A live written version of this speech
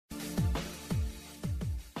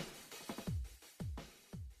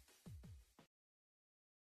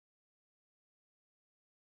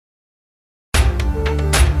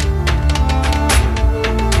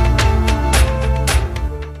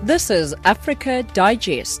This is Africa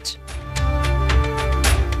Digest.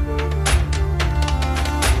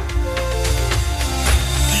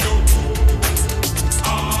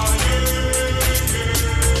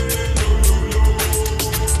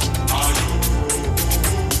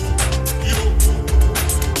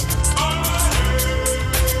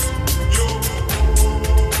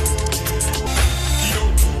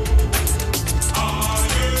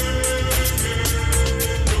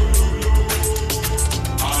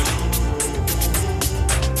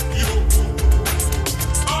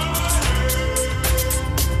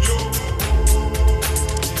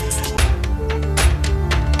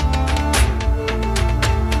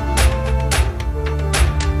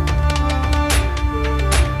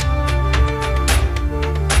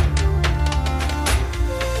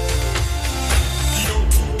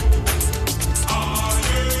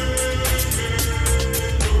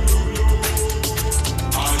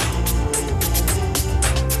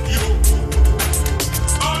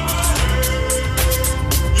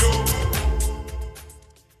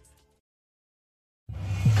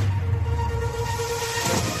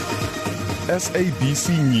 SABC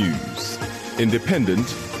News,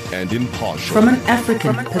 independent and impartial. From an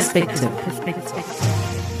African perspective.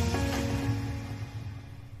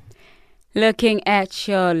 Looking at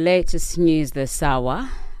your latest news this hour,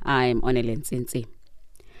 I'm Onelin Nsinsi.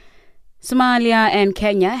 Somalia and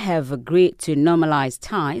Kenya have agreed to normalize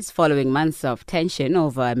ties following months of tension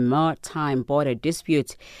over a maritime border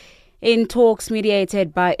dispute. In talks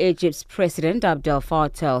mediated by Egypt's President Abdel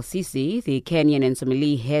Fattah el-Sisi, the Kenyan and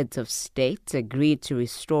Somali heads of state agreed to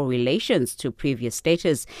restore relations to previous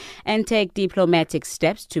status and take diplomatic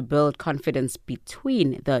steps to build confidence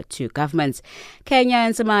between the two governments. Kenya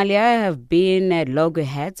and Somalia have been at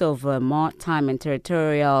loggerheads over a maritime and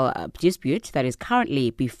territorial dispute that is currently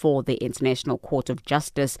before the International Court of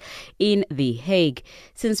Justice in The Hague.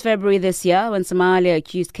 Since February this year, when Somalia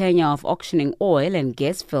accused Kenya of auctioning oil and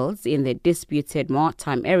gas fields in the disputed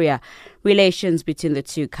maritime area, relations between the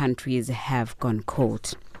two countries have gone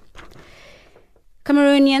cold.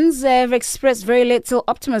 Cameroonians have expressed very little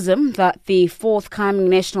optimism that the forthcoming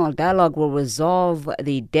national dialogue will resolve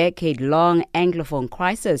the decade-long Anglophone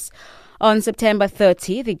crisis. On September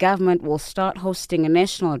 30, the government will start hosting a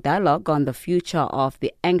national dialogue on the future of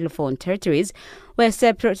the Anglophone territories, where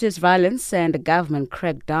separatist violence and the government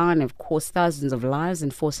crackdown have caused thousands of lives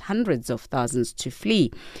and forced hundreds of thousands to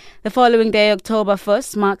flee. The following day, October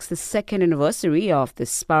 1st, marks the second anniversary of the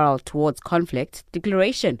spiral towards conflict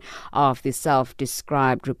declaration of the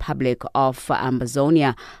self-described Republic of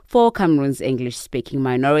Ambazonia for Cameroon's English-speaking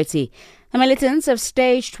minority. The militants have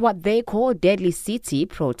staged what they call deadly city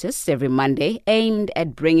protests every Monday, aimed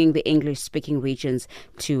at bringing the English-speaking regions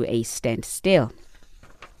to a standstill.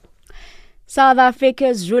 South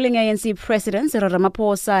Africa's ruling ANC President Cyril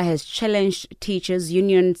Ramaphosa has challenged teachers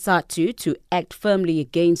union SATU to act firmly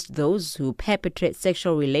against those who perpetrate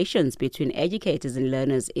sexual relations between educators and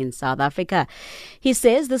learners in South Africa. He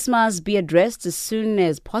says this must be addressed as soon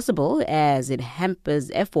as possible as it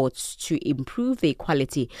hampers efforts to improve the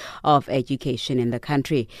quality of education in the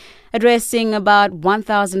country. Addressing about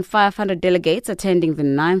 1,500 delegates attending the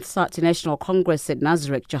 9th SATU National Congress at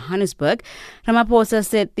Nasrec, Johannesburg, Ramaphosa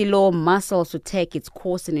said the law must also take its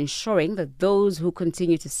course in ensuring that those who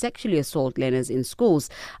continue to sexually assault learners in schools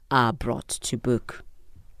are brought to book.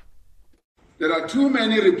 There are too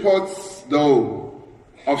many reports, though,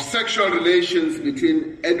 of sexual relations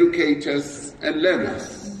between educators and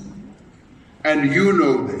learners. And you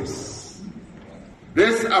know this.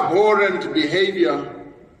 This abhorrent behavior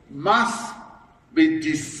must be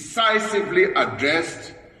decisively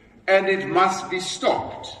addressed and it must be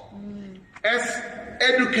stopped. As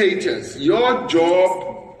educators, your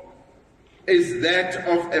job is that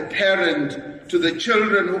of a parent to the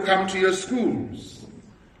children who come to your schools.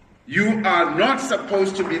 You are not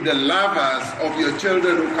supposed to be the lovers of your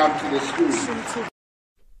children who come to the schools.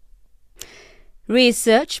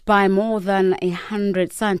 Research by more than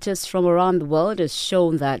 100 scientists from around the world has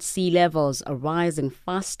shown that sea levels are rising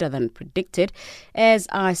faster than predicted as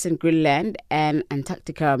ice in Greenland and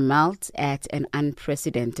Antarctica melt at an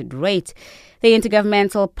unprecedented rate. The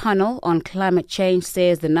Intergovernmental Panel on Climate Change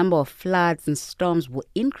says the number of floods and storms will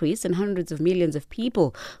increase and hundreds of millions of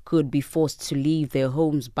people could be forced to leave their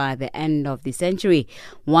homes by the end of the century.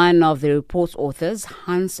 One of the report's authors,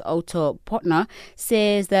 Hans Otto Pottner,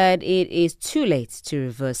 says that it is too late to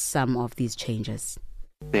reverse some of these changes.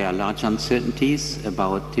 There are large uncertainties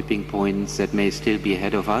about tipping points that may still be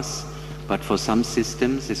ahead of us. But for some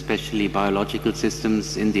systems, especially biological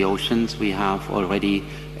systems in the oceans, we have already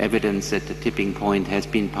evidence that the tipping point has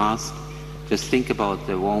been passed. Just think about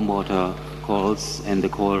the warm water corals and the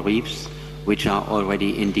coral reefs, which are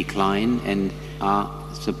already in decline and are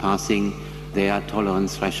surpassing their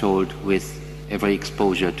tolerance threshold with every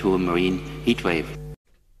exposure to a marine heat wave.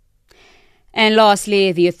 And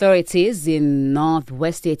lastly, the authorities in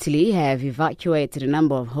northwest Italy have evacuated a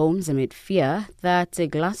number of homes amid fear that a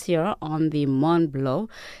glacier on the Mont Blanc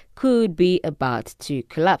could be about to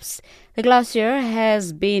collapse. The glacier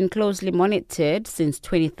has been closely monitored since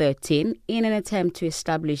 2013 in an attempt to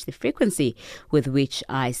establish the frequency with which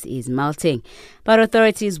ice is melting. But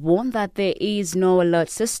authorities warn that there is no alert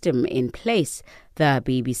system in place. The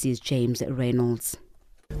BBC's James Reynolds.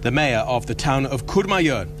 The mayor of the town of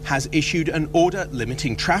Courmayeur has issued an order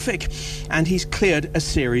limiting traffic, and he's cleared a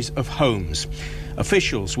series of homes.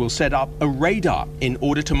 Officials will set up a radar in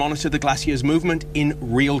order to monitor the glacier's movement in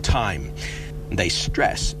real time. They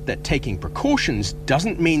stress that taking precautions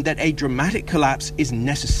doesn't mean that a dramatic collapse is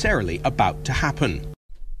necessarily about to happen.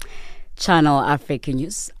 Channel Africa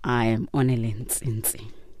News, I am Onelin Ntsinzi.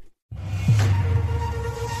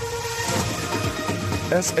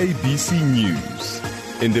 SABC News.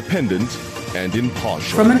 Independent and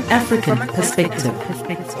impartial. From an African perspective.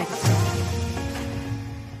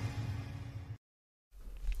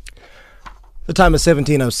 The time is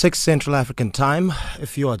 17:06 Central African Time.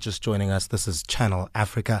 If you are just joining us, this is Channel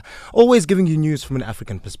Africa, always giving you news from an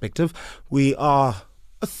African perspective. We are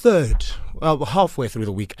halfway through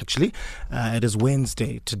the week, actually. It is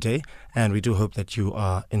Wednesday today, and we do hope that you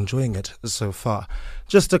are enjoying it so far.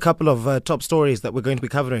 Just a couple of top stories that we're going to be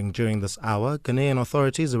covering during this hour. Ghanaian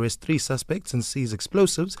authorities arrest 3 suspects and seize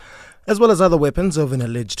explosives, as well as other weapons over an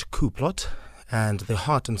alleged coup plot. And the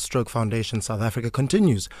Heart and Stroke Foundation South Africa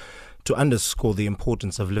continues to underscore the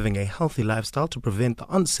importance of living a healthy lifestyle to prevent the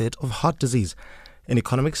onset of heart disease. In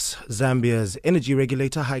economics, Zambia's energy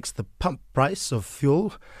regulator hikes the pump price of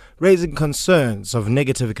fuel, raising concerns of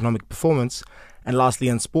negative economic performance. And lastly,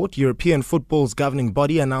 in sport, European football's governing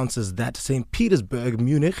body announces that St. Petersburg,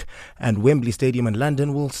 Munich and Wembley Stadium in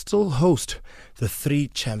London will still host the 3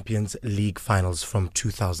 Champions League finals from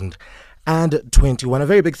 2021. A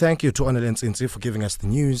very big thank you to Onelin Ntsinzi for giving us the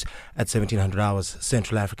news at 1700 hours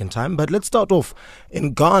Central African Time. But let's start off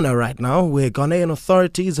in Ghana right now, where Ghanaian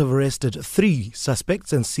authorities have arrested 3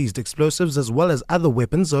 suspects and seized explosives as well as other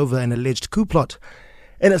weapons over an alleged coup plot.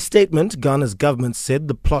 In a statement, Ghana's government said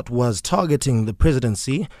the plot was targeting the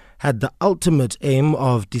presidency, had the ultimate aim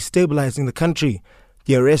of destabilizing the country.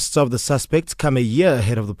 The arrests of the suspects come a year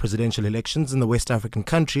ahead of the presidential elections in the West African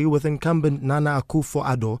country, with incumbent Nana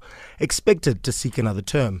Akufo-Addo expected to seek another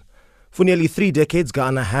term. For nearly 3 decades,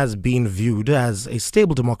 Ghana has been viewed as a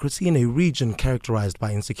stable democracy in a region characterized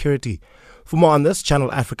by insecurity. For more on this,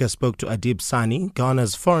 Channel Africa spoke to Adib Sani,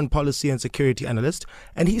 Ghana's foreign policy and security analyst,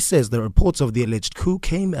 and he says the reports of the alleged coup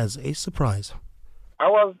came as a surprise. I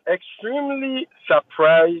was extremely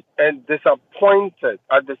surprised and disappointed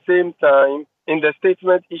at the same time in the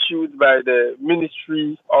statement issued by the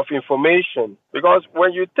Ministry of Information. Because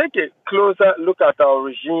when you take a closer look at our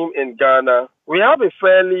regime in Ghana, we have a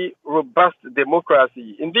fairly robust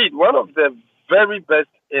democracy. Indeed, one of the very best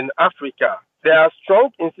in Africa. There are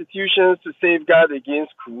strong institutions to safeguard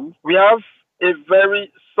against coups. We have a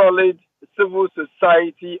very solid civil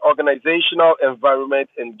society organizational environment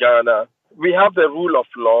in Ghana. We have the rule of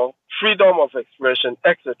law, freedom of expression,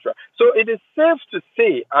 etc. So it is safe to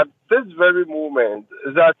say at this very moment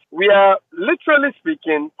that we are, literally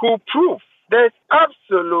speaking, coup-proof. There's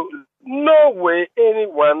absolutely no way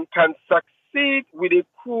anyone can succeed with a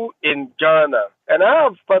coup in Ghana. And I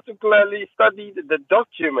have particularly studied the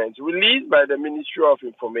documents released by the Ministry of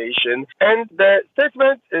Information, and the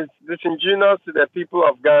statement is disingenuous to the people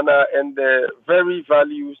of Ghana and the very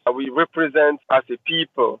values that we represent as a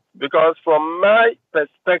people. Because from my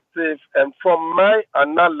perspective and from my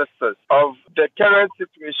analysis of the current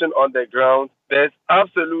situation on the ground, there's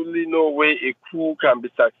absolutely no way a coup can be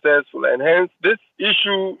successful. And hence, this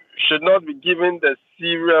issue should not be given the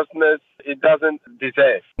seriousness it doesn't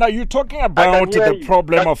deserve. Now, you're talking about the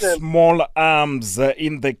problem of small arms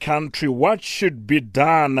in the country. What should be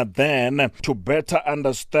done then to better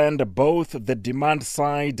understand both the demand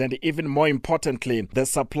side and, even more importantly, the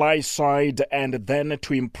supply side, and then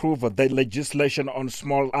to improve the legislation on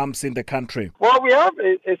small arms in the country? Well, we have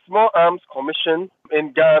a small arms commission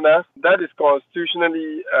in Ghana that is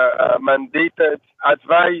constitutionally mandated,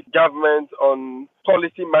 advise government on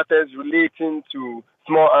policy matters relating to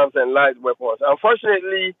small arms and light weapons.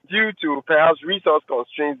 Unfortunately, due to perhaps resource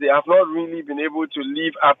constraints, they have not really been able to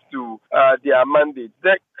live up to their mandate.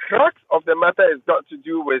 The crux of the matter has got to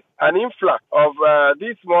do with an influx of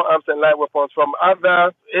these small arms and light weapons from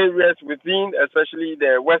other areas within, especially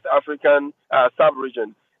the West African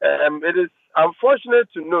sub-region. It is unfortunate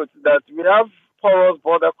to note that we have porous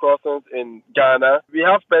border crossings in Ghana. We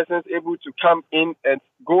have persons able to come in and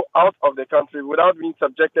go out of the country without being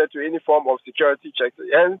subjected to any form of security checks.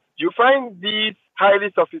 And you find these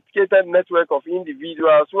highly sophisticated network of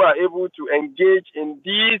individuals who are able to engage in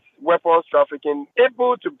these weapons trafficking,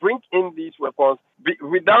 able to bring in these weapons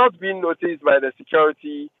without being noticed by the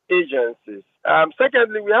security agencies.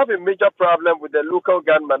 Secondly, we have a major problem with the local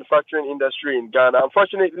gun manufacturing industry in Ghana.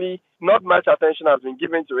 Unfortunately, not much attention has been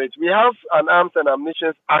given to it. We have an Arms and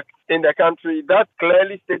Ammunition Act in the country that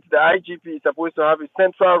clearly states the IGP is supposed to have a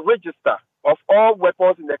central register of all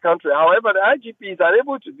weapons in the country. However, the IGP is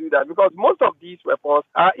unable to do that because most of these weapons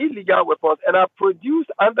are illegal weapons and are produced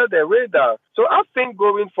under the radar. So I think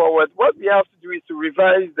going forward, what we have to do is to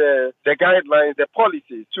revise the guidelines, the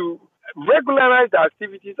policies, to regularize the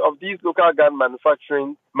activities of these local gun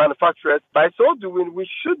manufacturers. By so doing, we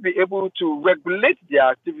should be able to regulate their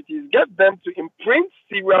activities, get them to imprint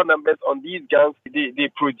serial numbers on these guns they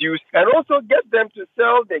produce, and also get them to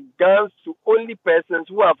sell the guns to only persons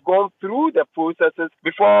who have gone through the processes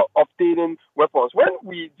before obtaining weapons. When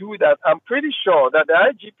we do that, I'm pretty sure that the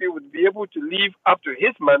IGP would be able to live up to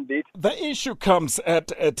his mandate. The issue comes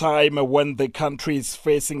at a time when the country is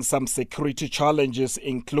facing some security challenges,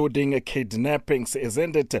 including kidnappings,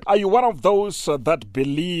 isn't it? Are you one of those that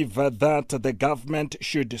believe that the government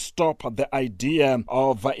should stop the idea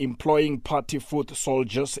of employing party foot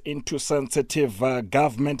soldiers into sensitive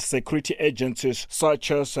government security agencies such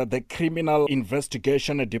as the Criminal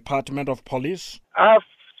Investigation Department of Police? I've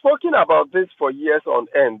spoken about this for years on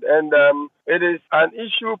end, and it is an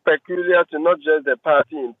issue peculiar to not just the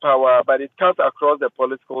party in power, but it cuts across the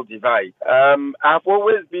political divide. I've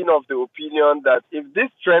always been of the opinion that if this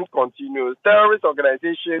trend continues, terrorist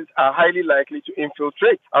organizations are highly likely to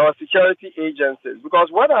infiltrate our security agencies, because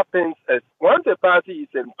what happens is once a party is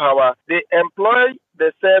in power, they employ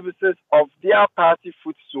the services of their party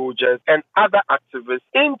foot soldiers and other activists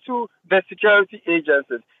into the security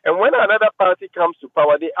agencies. And when another party comes to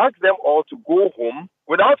power, they ask them all to go home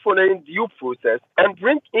without following due process and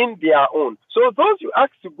bring in their own. So those you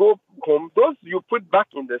ask to go home, those you put back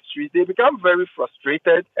in the streets, they become very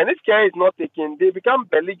frustrated, and if care is not taken, they become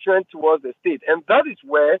belligerent towards the state. And that is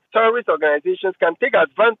where terrorist organizations can take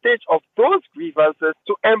advantage of those grievances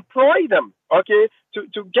to employ them, okay,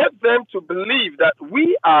 to get them to believe that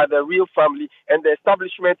we are the real family and the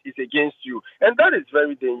establishment is against you. And that is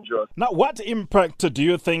very dangerous. Now, what impact do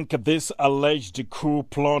you think this alleged coup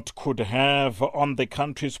plot could have on the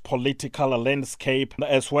country's political landscape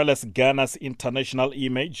as well as Ghana's international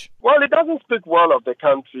image? Well, it doesn't speak well of the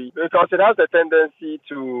country because it has a tendency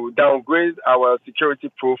to downgrade our security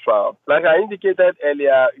profile. Like I indicated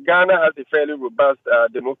earlier, Ghana has a fairly robust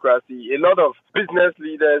democracy. A lot of business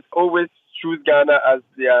leaders always choose Ghana as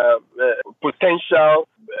their potential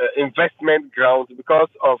investment ground because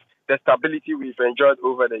of the stability we've enjoyed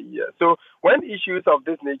over the years. So when issues of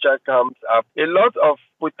this nature comes up, a lot of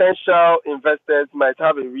potential investors might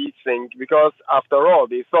have a rethink because, after all,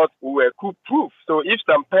 they thought we were coup-proof. So if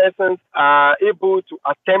some persons are able to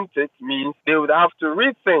attempt it, means they would have to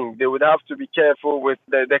rethink. They would have to be careful with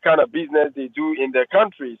the kind of business they do in their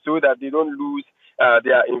country so that they don't lose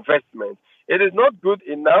their investment. It is not good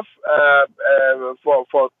enough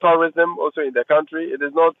for tourism also in the country. It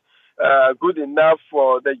is not good enough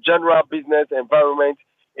for the general business environment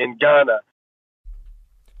in Ghana.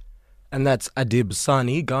 And that's Adib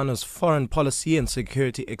Sani, Ghana's foreign policy and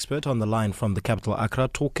security expert, on the line from the capital Accra,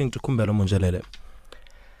 talking to Kumbelo Munjalele.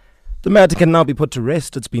 The matter can now be put to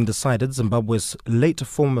rest. It's been decided Zimbabwe's late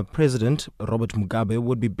former president, Robert Mugabe,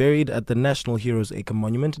 would be buried at the National Heroes Acre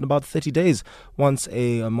Monument in about 30 days, once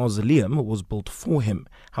a mausoleum was built for him.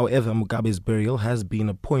 However, Mugabe's burial has been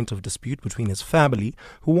a point of dispute between his family,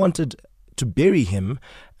 who wanted to bury him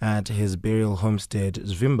at his burial homestead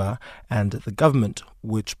Zvimba, and the government,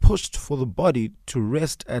 which pushed for the body to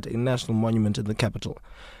rest at a national monument in the capital.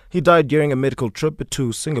 He died during a medical trip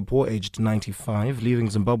to Singapore, aged 95, leaving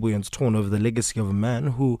Zimbabweans torn over the legacy of a man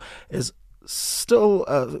who is still,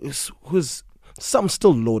 some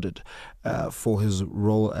still lauded for his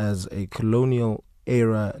role as a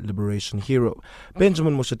colonial-era liberation hero.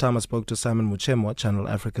 Benjamin Mushatama spoke to Simon Muchemwa, Channel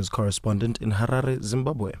Africa's correspondent in Harare,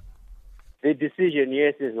 Zimbabwe. The decision,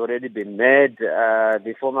 yes, has already been made.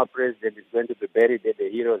 The former president is going to be buried at the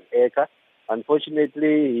Heroes Acre.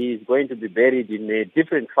 Unfortunately, he is going to be buried in a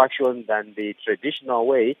different fashion than the traditional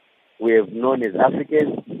way we have known as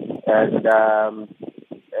Africans. And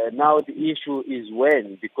now the issue is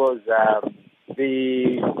when, because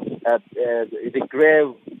the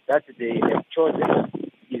grave that they have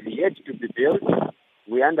chosen is yet to be built.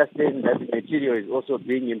 We understand that the material is also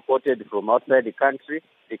being imported from outside the country.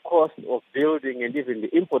 The cost of building and even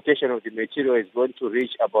the importation of the material is going to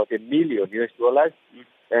reach about $1 million.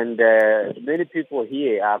 And many people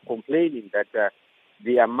here are complaining that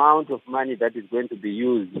the amount of money that is going to be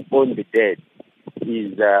used on the dead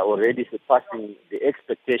is already surpassing the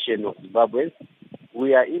expectation of Zimbabweans.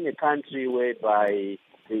 We are in a country whereby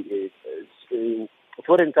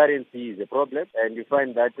foreign currency is a problem, and you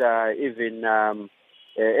find that even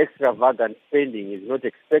extravagant spending is not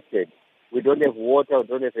expected. We don't have water, we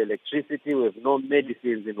don't have electricity, we have no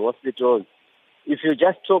medicines in hospitals. If you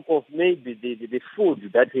just talk of maybe the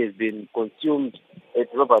food that has been consumed at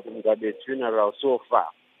Robert Mugabe's funeral so far,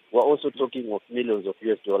 we're also talking of millions of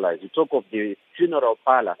US dollars. You talk of the funeral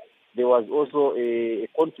parlor. There was also a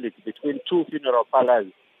conflict between two funeral parlors,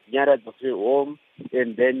 Nyara's home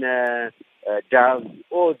and then down.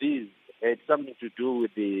 All these had something to do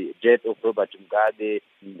with the death of Robert Mugabe,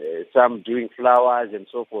 some doing flowers and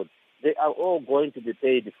so forth. They are all going to be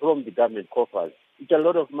paid from the government coffers. It's a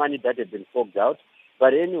lot of money that has been forked out.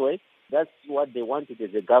 But anyway, that's what they wanted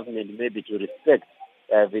as a government, maybe to respect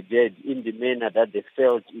the dead in the manner that they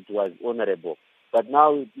felt it was honorable. But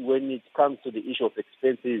now when it comes to the issue of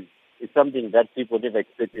expenses, it's something that people never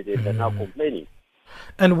expected and are now complaining.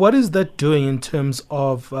 And what is that doing in terms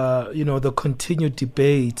of, the continued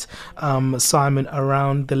debate, Simon,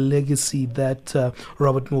 around the legacy that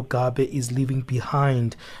Robert Mugabe is leaving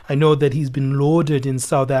behind? I know that he's been lauded in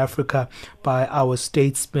South Africa by our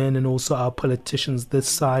statesmen and also our politicians this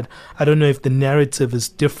side. I don't know if the narrative is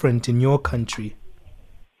different in your country.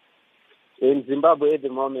 In Zimbabwe at the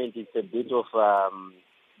moment, it's a bit of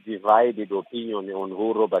divided opinion on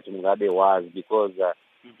who Robert Mugabe was, because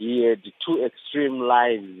he had two extreme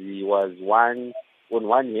lives. He was on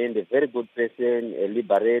one hand, a very good person, a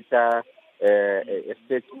liberator, a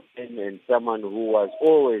statesman, and someone who was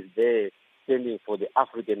always there standing for the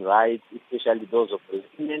African rights, especially those of the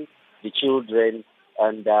women, the children,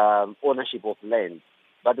 and ownership of land.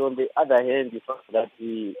 But on the other hand, you find that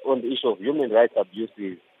on the issue of human rights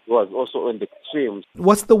abuses, he was also on the extremes.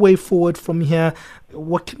 What's the way forward from here?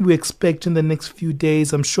 What can we expect in the next few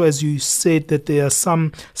days? I'm sure, as you said, that there are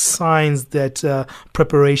some signs that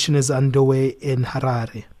preparation is underway in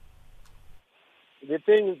Harare. The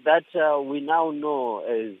thing that we now know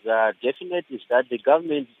is definite is that the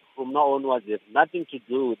government from now onwards has nothing to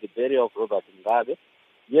do with the burial of Robert Mugabe.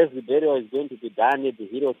 Yes, the burial is going to be done at the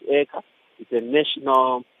Heroes Acre. It's a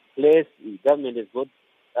national place. The government has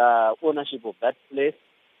got ownership of that place.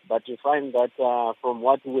 But you find that from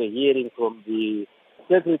what we're hearing from the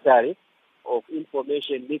Secretary of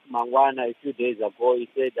Information, Nick Mangwana, a few days ago, he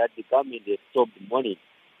said that the government has stopped money,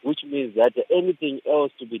 which means that anything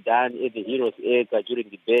else to be done at the Heroes Acre during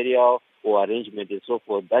the burial or arrangement and so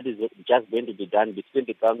forth, that is just going to be done between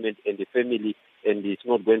the government and the family, and it's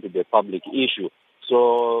not going to be a public issue.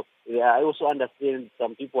 So I also understand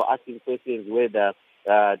some people asking questions whether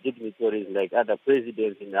dignitaries like other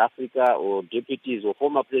presidents in Africa or deputies or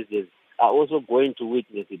former presidents are also going to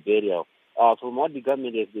witness the burial. From what the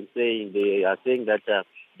government has been saying, they are saying that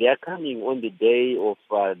they are coming on the day of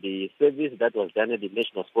the service that was done at the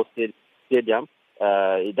National Sports Stadium.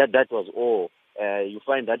 That was all. You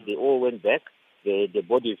find that they all went back, the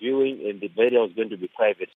body viewing, and the burial is going to be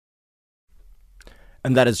private.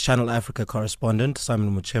 And that is Channel Africa correspondent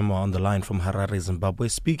Simon Muchemo on the line from Harare, Zimbabwe,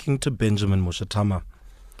 speaking to Benjamin Mushatama.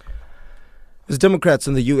 As Democrats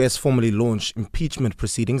in the U.S. formally launch impeachment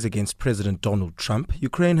proceedings against President Donald Trump,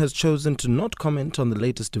 Ukraine has chosen to not comment on the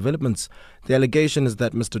latest developments. The allegation is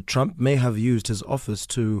that Mr. Trump may have used his office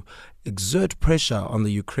to exert pressure on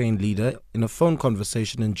the Ukraine leader in a phone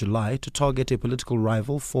conversation in July to target a political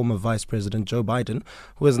rival, former Vice President Joe Biden,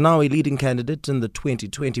 who is now a leading candidate in the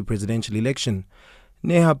 2020 presidential election.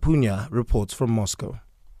 Neha Punya reports from Moscow.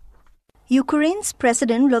 Ukraine's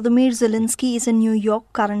President Volodymyr Zelensky is in New York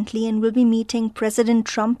currently and will be meeting President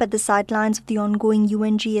Trump at the sidelines of the ongoing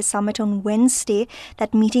UNGA summit on Wednesday.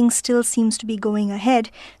 That meeting still seems to be going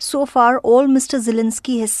ahead. So far, all Mr.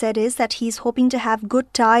 Zelensky has said is that he's hoping to have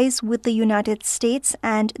good ties with the United States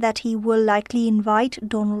and that he will likely invite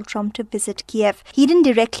Donald Trump to visit Kiev. He didn't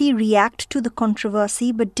directly react to the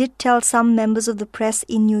controversy but did tell some members of the press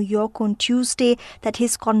in New York on Tuesday that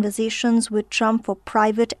his conversations with Trump were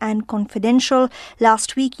private and confidential. confidential.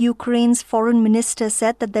 Last week, Ukraine's foreign minister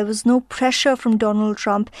said that there was no pressure from Donald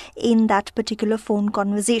Trump in that particular phone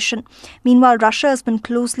conversation. Meanwhile, Russia has been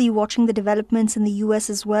closely watching the developments in the US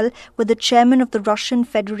as well, with the chairman of the Russian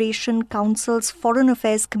Federation Council's Foreign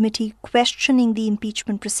Affairs Committee questioning the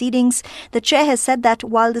impeachment proceedings. The chair has said that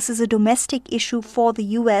while this is a domestic issue for the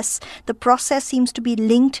US, the process seems to be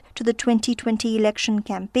linked to the 2020 election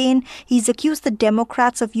campaign. He's accused the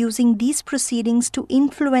Democrats of using these proceedings to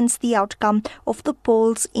influence the outcome of the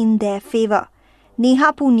polls in their favor.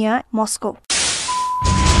 Neha Punya, Moscow.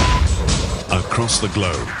 Across the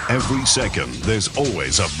globe, every second, there's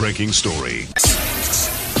always a breaking story.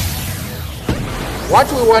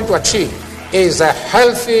 What we want to achieve is a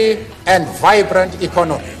healthy and vibrant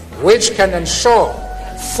economy which can ensure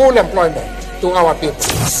full employment to our people.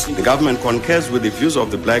 The government concurs with the views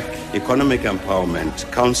of the Black Economic Empowerment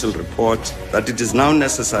Council report that it is now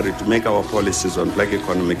necessary to make our policies on black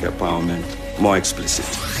economic empowerment more explicit.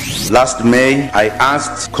 Last May, I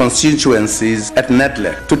asked constituencies at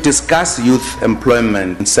NEDLEC to discuss youth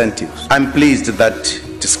employment incentives. I'm pleased that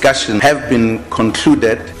discussions have been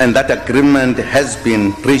concluded and that agreement has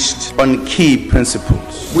been reached on key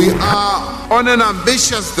principles. We are on an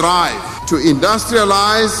ambitious drive to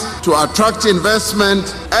industrialize, to attract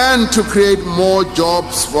investment, and to create more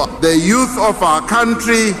jobs for the youth of our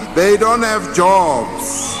country. They don't have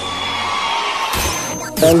jobs.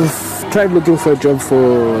 I've tried looking for a job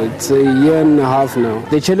for a year and a half now.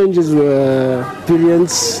 The challenges were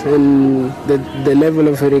experience and the level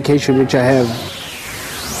of education which I have.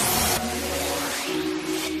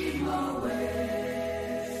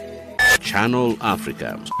 Channel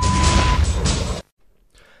Africa.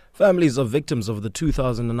 Families of victims of the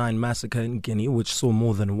 2009 massacre in Guinea, which saw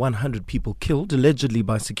more than 100 people killed, allegedly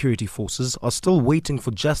by security forces, are still waiting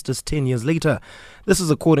for justice 10 years later. This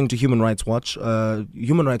is according to Human Rights Watch.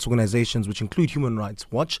 Human rights organizations, which include Human Rights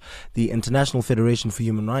Watch, the International Federation for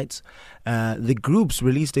Human Rights. The groups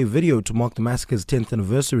released a video to mark the massacre's 10th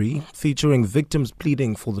anniversary, featuring victims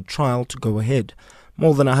pleading for the trial to go ahead.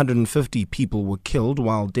 More than 150 people were killed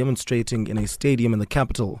while demonstrating in a stadium in the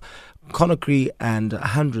capital. Conakry, and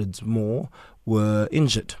hundreds more were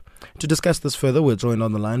injured. To discuss this further, we're joined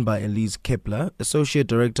on the line by Elise Kepler, Associate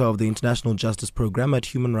Director of the International Justice Program at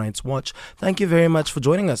Human Rights Watch. Thank you very much for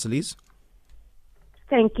joining us, Elise.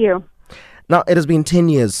 Thank you. Now, it has been 10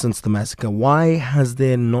 years since the massacre. Why has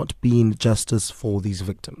there not been justice for these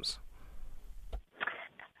victims?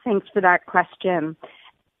 Thanks for that question.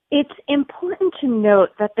 It's important to note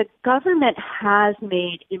that the government has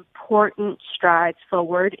made important strides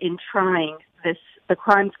forward in trying the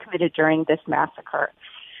crimes committed during this massacre.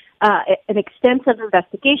 An extensive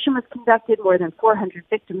investigation was conducted. More than 400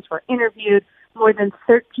 victims were interviewed. More than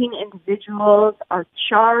 13 individuals are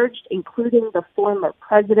charged, including the former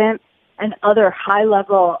president and other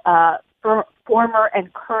high-level former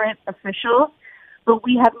and current officials. But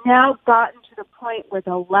we have now gotten to the point where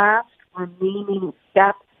the last remaining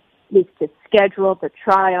step is to schedule the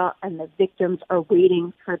trial, and the victims are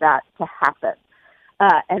waiting for that to happen.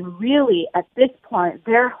 And really, at this point,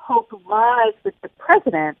 their hope lies with the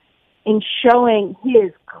president in showing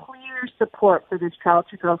his clear support for this trial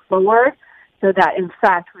to go forward, so that, in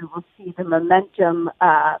fact, we will see the momentum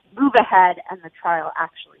move ahead and the trial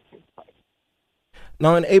actually take place.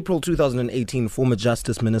 Now, in April 2018, former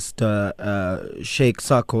Justice Minister Sheikh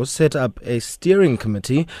Sako set up a steering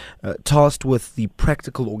committee tasked with the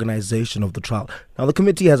practical organization of the trial. Now, the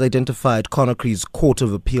committee has identified Conakry's Court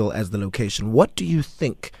of Appeal as the location. What do you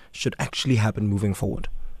think should actually happen moving forward?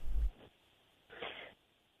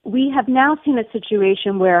 We have now seen a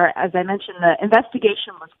situation where, as I mentioned, the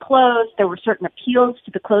investigation was closed. There were certain appeals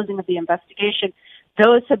to the closing of the investigation.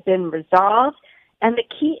 Those have been resolved. And the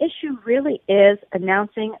key issue really is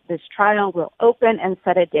announcing this trial will open and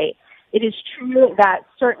set a date. It is true that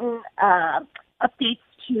certain updates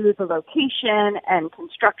to the location and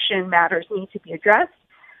construction matters need to be addressed,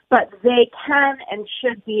 but they can and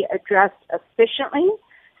should be addressed efficiently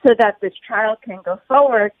so that this trial can go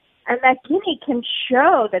forward and that Guinea can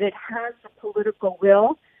show that it has the political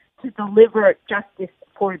will to deliver justice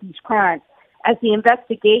for these crimes. As the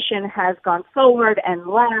investigation has gone forward and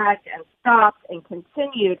lagged and stopped and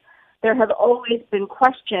continued, there have always been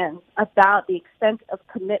questions about the extent of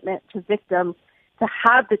commitment to victims to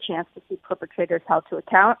have the chance to see perpetrators held to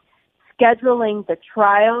account. Scheduling the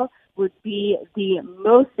trial would be the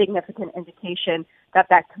most significant indication that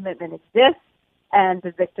that commitment exists and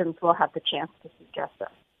the victims will have the chance to see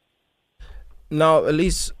justice. Now,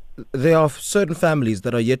 Elise, there are certain families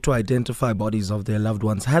that are yet to identify bodies of their loved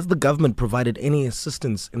ones. Has the government provided any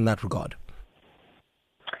assistance in that regard?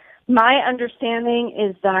 My understanding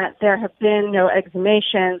is that there have been no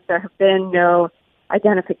exhumations, there have been no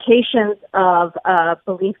identifications of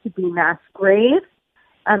believed to be mass graves,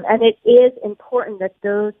 and it is important that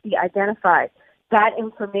those be identified. That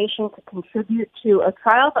information could contribute to a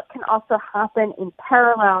trial, but can also happen in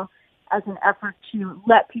parallel as an effort to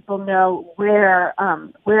let people know where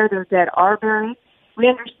their dead are buried. We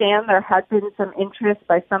understand there had been some interest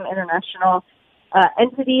by some international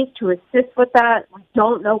entities to assist with that. We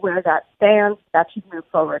don't know where that stands. That should move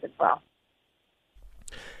forward as well.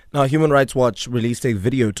 Now, Human Rights Watch released a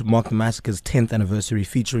video to mark the massacre's 10th anniversary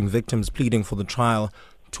featuring victims pleading for the trial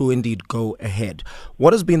to indeed go ahead.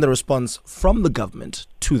 What has been the response from the government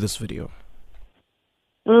to this video?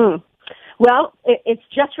 Well, it's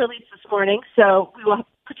just released this morning, so we will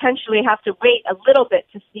potentially have to wait a little bit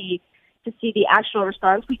to see the actual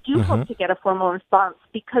response. We do hope to get a formal response,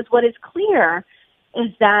 because what is clear is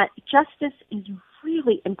that justice is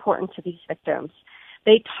really important to these victims.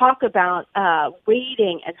 They talk about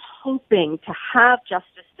waiting and hoping to have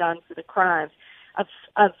justice done for the crimes,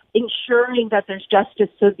 of ensuring that there's justice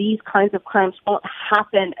so these kinds of crimes won't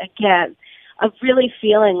happen again, of really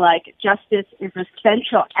feeling like justice is a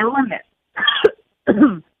central element.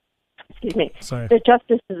 Excuse me. Sorry. That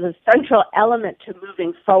justice is a central element to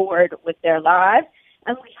moving forward with their lives.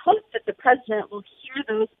 And we hope that the president will hear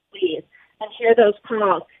those pleas and hear those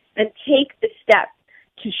calls and take the step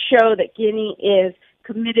to show that Guinea is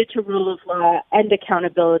committed to rule of law and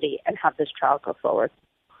accountability and have this trial go forward.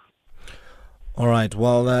 All right.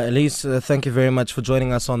 Well, Elise, thank you very much for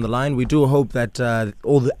joining us on the line. We do hope that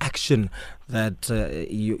all the action that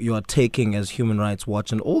you are taking as Human Rights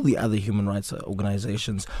Watch and all the other human rights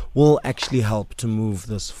organizations will actually help to move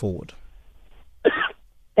this forward.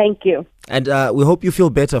 Thank you. And we hope you feel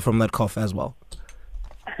better from that cough as well.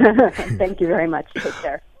 Thank you very much. Take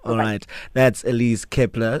care. All right. That's Elise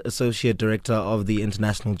Kepler, Associate Director of the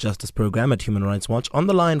International Justice Program at Human Rights Watch, on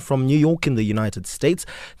the line from New York in the United States.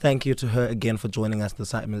 Thank you to her again for joining us.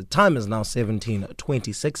 The time is now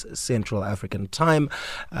 17:26 Central African Time.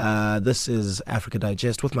 This is Africa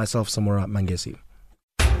Digest with myself, Samora Mangesi.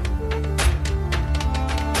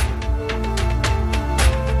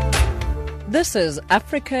 This is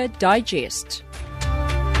Africa Digest.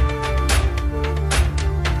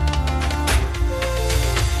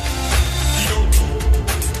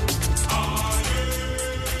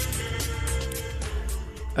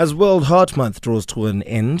 As World Heart Month draws to an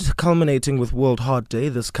end, culminating with World Heart Day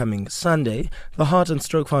this coming Sunday, the Heart and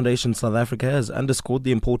Stroke Foundation South Africa has underscored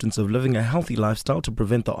the importance of living a healthy lifestyle to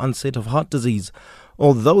prevent the onset of heart disease.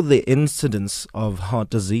 Although the incidence of heart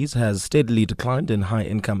disease has steadily declined in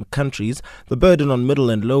high-income countries, the burden on middle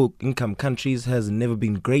and low-income countries has never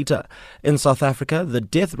been greater. In South Africa, the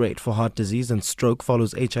death rate for heart disease and stroke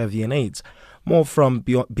follows HIV and AIDS. More from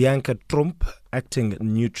Bianca Trump, Acting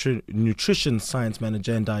Nutrition Science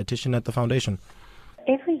Manager and Dietitian at the Foundation.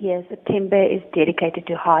 Every year, September is dedicated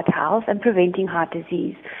to heart health and preventing heart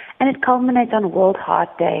disease, and it culminates on World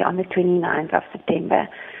Heart Day on the 29th of September.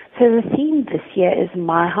 So the theme this year is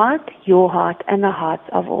My Heart, Your Heart, and the hearts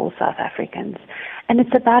of all South Africans. And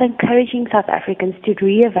it's about encouraging South Africans to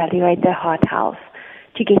reevaluate their heart health,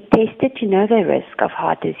 to get tested to know their risk of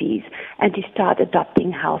heart disease, and to start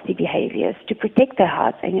adopting healthy behaviors to protect their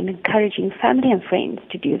hearts, and encouraging family and friends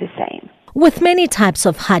to do the same. With many types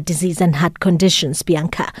of heart disease and heart conditions,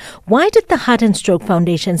 Bianca, why did the Heart and Stroke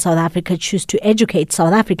Foundation South Africa choose to educate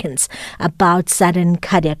South Africans about sudden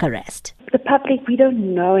cardiac arrest? The public, we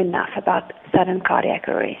don't know enough about sudden cardiac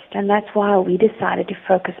arrest, and that's why we decided to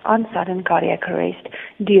focus on sudden cardiac arrest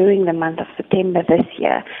during the month of September this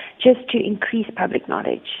year, just to increase public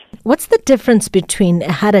knowledge. What's the difference between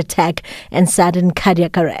a heart attack and sudden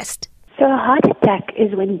cardiac arrest? So a heart attack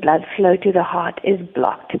is when blood flow to the heart is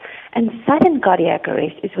blocked, and sudden cardiac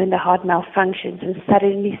arrest is when the heart malfunctions and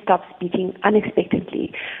suddenly stops beating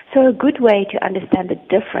unexpectedly. So a good way to understand the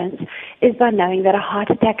difference is by knowing that a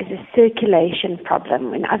heart attack is a circulation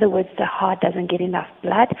problem. In other words, the heart doesn't get enough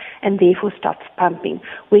blood and therefore stops pumping,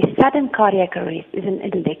 where sudden cardiac arrest is an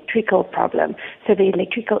electrical problem. So the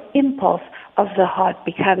electrical impulse of the heart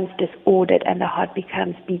becomes disordered and the heart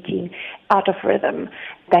becomes beating out of rhythm.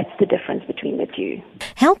 That's the difference between the two.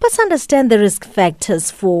 Help us understand the risk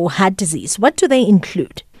factors for heart disease. What do they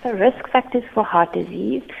include? The risk factors for heart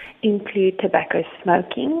disease include tobacco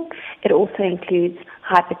smoking. It also includes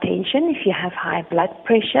hypertension if you have high blood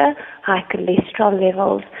pressure, high cholesterol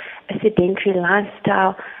levels, a sedentary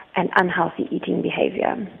lifestyle, and unhealthy eating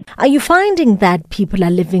behavior. Are you finding that people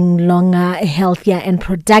are living longer, healthier, and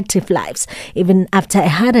productive lives even after a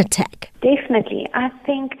heart attack? Definitely. I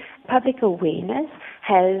think public awareness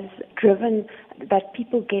has driven that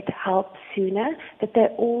people get help sooner, that they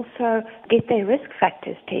also get their risk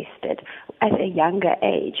factors tested at a younger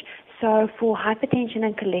age. So for hypertension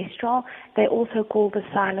and cholesterol, they also call the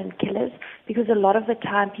silent killers because a lot of the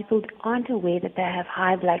time people aren't aware that they have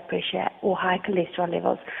high blood pressure or high cholesterol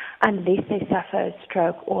levels unless they suffer a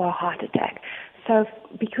stroke or a heart attack. So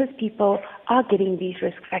because people are getting these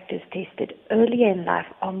risk factors tested earlier in life,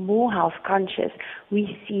 are more health conscious,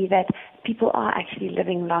 we see that people are actually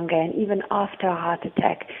living longer and even after a heart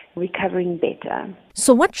attack, recovering better.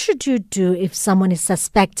 So what should you do if someone is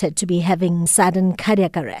suspected to be having sudden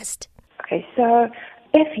cardiac arrest? Okay, so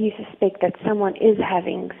if you suspect that someone is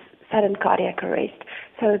having sudden cardiac arrest,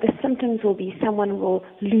 so the symptoms will be someone will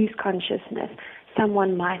lose consciousness,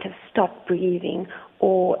 someone might have stopped breathing,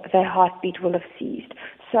 or their heartbeat will have ceased.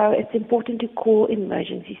 So it's important to call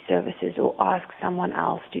emergency services or ask someone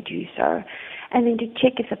else to do so. And then to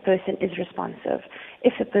check if the person is responsive,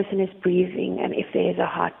 if the person is breathing and if there is a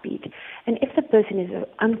heartbeat. And if the person is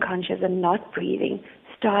unconscious and not breathing,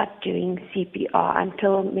 start doing CPR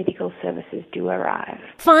until medical services do arrive.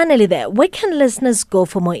 Finally where can listeners go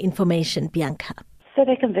for more information, Bianca? So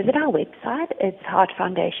they can visit our website. It's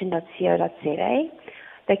heartfoundation.co.za.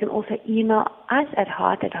 They can also email us at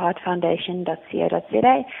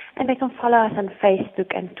heartfoundation.co.za, and they can follow us on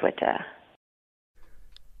Facebook and Twitter.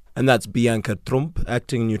 And that's Bianca Trump,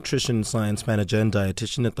 Acting Nutrition Science Manager and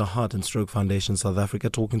Dietitian at the Heart and Stroke Foundation South Africa,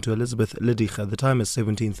 talking to Elizabeth Lidich. The time is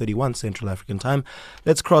 17:31 Central African Time.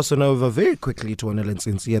 Let's cross on over very quickly to Onel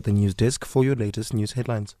Nsinsi at the news desk for your latest news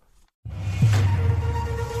headlines.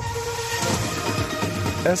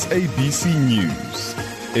 SABC News,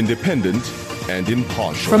 independent and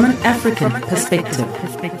impartial. From an African perspective.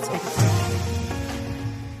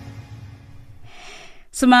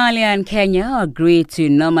 Somalia and Kenya agreed to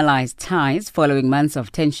normalize ties following months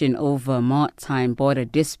of tension over maritime border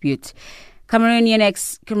dispute.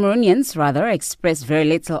 Cameroonians expressed very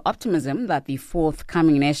little optimism that the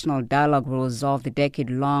forthcoming national dialogue will resolve the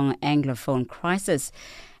decade-long Anglophone crisis.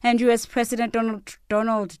 And U.S. President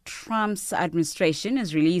Donald Trump's administration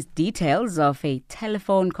has released details of a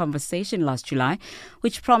telephone conversation last July,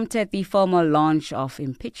 which prompted the formal launch of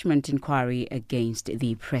impeachment inquiry against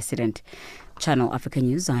the president. Channel Africa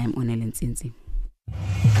News, I am Onel Nsinsi.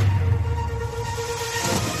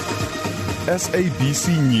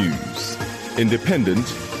 SABC News,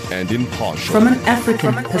 independent and impartial. From an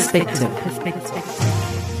African perspective.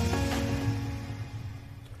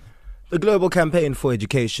 The Global Campaign for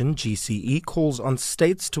Education, GCE, calls on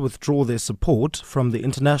states to withdraw their support from the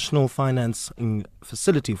International Financing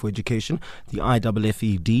Facility for Education, the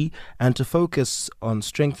IFFED, and to focus on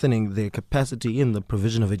strengthening their capacity in the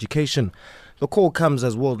provision of education. The call comes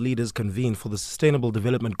as world leaders convene for the Sustainable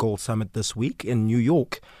Development Goals Summit this week in New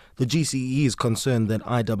York. The GCE is concerned that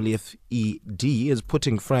IFFED is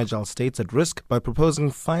putting fragile states at risk by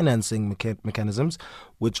proposing financing mechanisms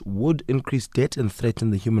which would increase debt and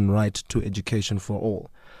threaten the human right to education for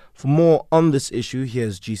all. For more on this issue,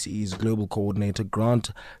 here's GCE's Global Coordinator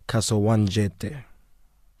Grant Kasowanjete.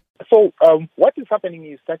 So what is happening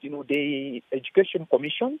is that, the Education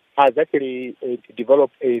Commission has actually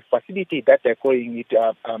developed a facility that they're calling it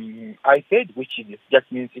IFED, which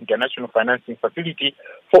just means International Financing Facility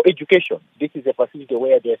for Education. This is a facility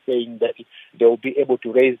where they're saying that they will be able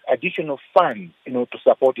to raise additional funds, to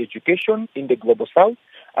support education in the Global South,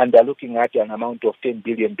 and they're looking at an amount of $10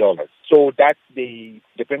 billion. So that's the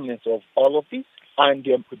premise of all of this. And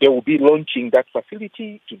they will be launching that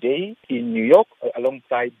facility today in New York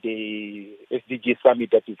alongside the SDG summit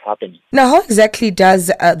that is happening. Now, how exactly does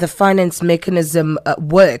the finance mechanism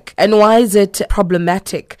work, and why is it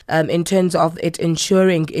problematic in terms of it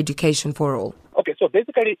ensuring education for all? Okay, so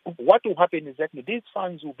basically what will happen is that these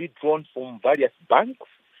funds will be drawn from various banks.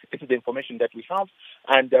 This is the information that we have.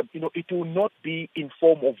 And, it will not be in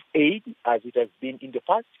form of aid as it has been in the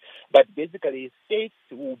past, but basically states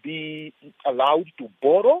will be allowed to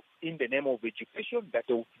borrow in the name of education, that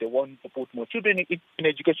they want to put more children in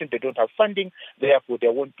education. They don't have funding. Therefore, they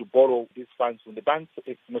want to borrow these funds from the banks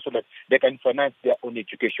so that they can finance their own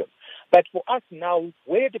education. But for us now,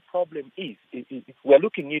 where the problem is we're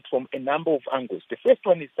looking at it from a number of angles. The first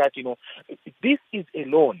one is that, this is a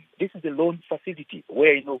loan. This is a loan facility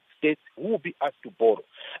where, states will be asked to borrow.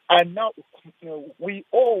 And now, we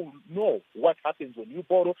all know what happens when you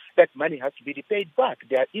borrow. That money has to be repaid back.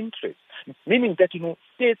 There are interest, meaning that,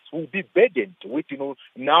 states will be burdened with,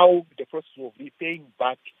 now the process of repaying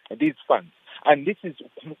back these funds. And this is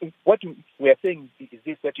what we are saying is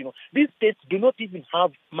this, that, these states do not even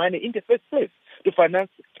have money in the first place to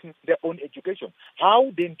finance their own education.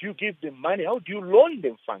 How then do you give them money? How do you loan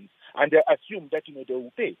them funds and assume that they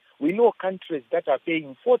will pay? We know countries that are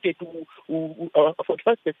paying 40 to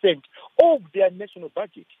 45% of their national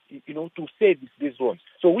budget, to service these loans.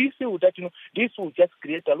 So we feel that this will just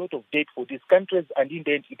create a lot of debt for these countries, and in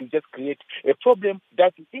the end, it will just create a problem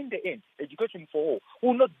that, in the end, education for all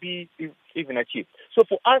will not be even achieved. So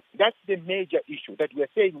for us, that's the major issue that we are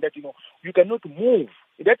saying that you cannot move.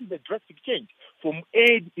 That is a drastic change from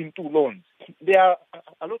aid into loans. There are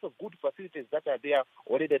a lot of good facilities that are there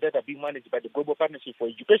already that are being managed by the Global Partnership for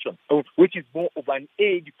Education, which is more of an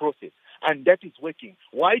aid process, and that is working.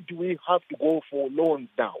 Why do we have to go for loans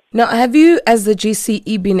now? Now, have you, as the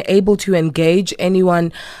GCE, been able to engage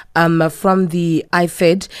anyone from the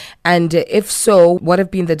IFED? And if so, what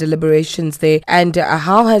have been the deliberations there? And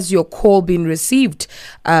how has your call been received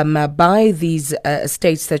by these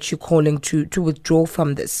states that you're calling to withdraw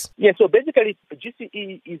from this? Yeah, so basically,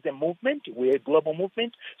 GCE is a movement. We're a global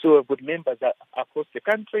movement. So we've got members across the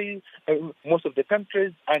country, most of the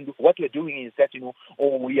countries. And what we're doing is that,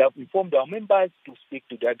 we have informed our members to speak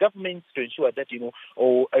to their governments to ensure that,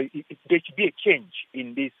 there should be a change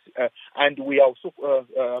in this. And we are also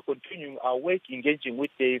continuing our work, engaging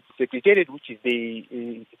with the Secretariat, which is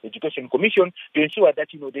the Education Commission, to ensure that,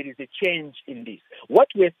 there is a change in this. What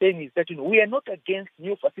we're saying is that, we are not against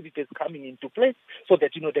new facilities coming into place so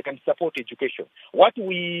that, they can support education. What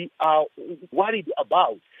we are worried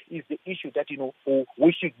about is the issue that,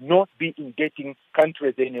 we should not be indebting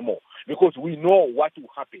countries anymore, because we know what will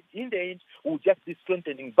happen. In the end, we'll just be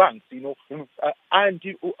strengthening banks, and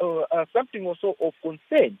something also of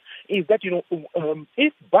concern is that,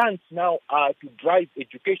 if banks now are to drive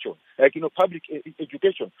education, like, public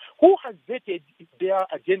education, who has vetted their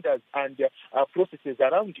agendas and processes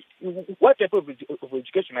around it? What type of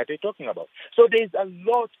education are they talking about? So there's a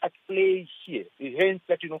lot at play here. Hence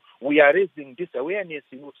that, we are raising this awareness,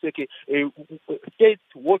 say, states,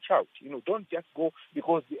 watch out. Don't just go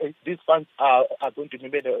because these funds are going to be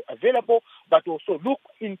made available, but also look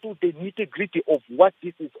into the nitty-gritty of what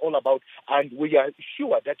this is all about. And we are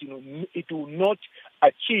sure that, it will not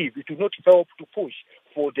help to push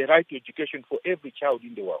for the right to education for every child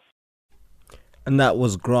in the world. And that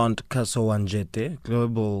was Grant Kasowanjete,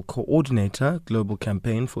 Global Coordinator, Global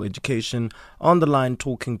Campaign for Education, on the line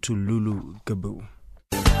talking to Lulu Gabu.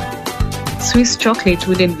 Swiss chocolate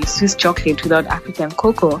wouldn't be Swiss chocolate without African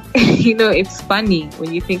cocoa. It's funny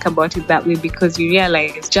when you think about it that way, because you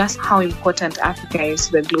realize just how important Africa is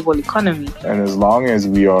to the global economy. And as long as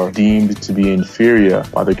we are deemed to be inferior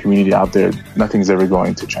by the community out there, nothing's ever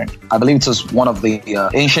going to change. I believe it was one of the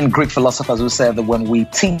ancient Greek philosophers who said that when we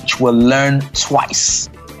teach, we'll learn twice.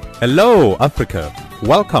 Hello, Africa.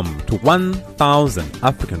 Welcome to 1000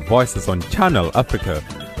 African Voices on Channel Africa.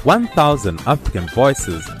 1000 African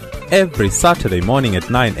Voices every Saturday morning at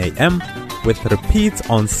 9 a.m. with repeats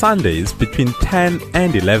on Sundays between 10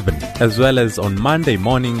 and 11, as well as on Monday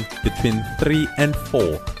morning between 3 and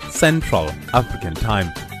 4 Central African Time.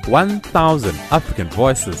 1000 African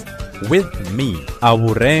Voices with me,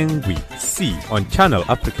 Awurengwi C, on Channel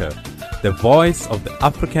Africa, the voice of the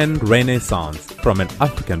African Renaissance from an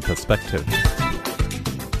African perspective.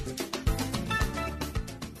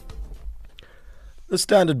 The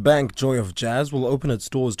Standard Bank Joy of Jazz will open its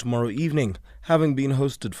doors tomorrow evening. Having been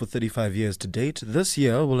hosted for 35 years to date, this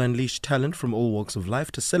year will unleash talent from all walks of life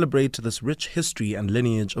to celebrate this rich history and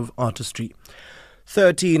lineage of artistry.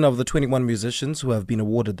 13 of the 21 musicians who have been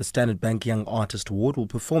awarded the Standard Bank Young Artist Award will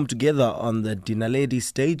perform together on the Dinaledi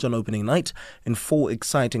stage on opening night in 4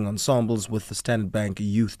 exciting ensembles with the Standard Bank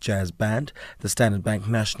Youth Jazz Band, the Standard Bank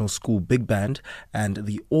National School Big Band, and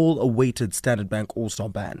the all-awaited Standard Bank All-Star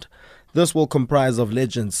Band. This will comprise of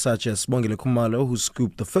legends such as Sibongile Khumalo, who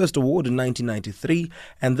scooped the first award in 1993,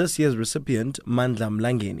 and this year's recipient, Mandla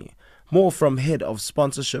Mlangeni. More from Head of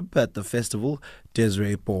Sponsorship at the festival,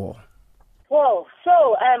 Desiree Paul. Whoa,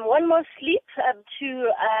 so one more sleep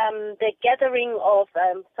to the gathering of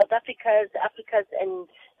South Africa's and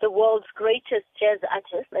the world's greatest jazz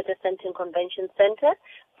artists at the Sandton Convention Center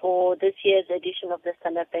for this year's edition of the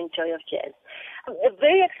Standard Bank Joy of Jazz. A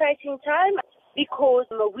very exciting time, because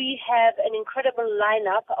we have an incredible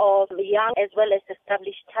lineup of young as well as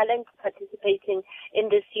established talent participating in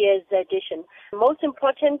this year's edition. Most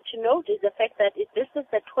important to note is the fact that this is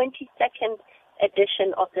the 22nd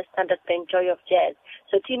edition of the Standard Bank Joy of Jazz.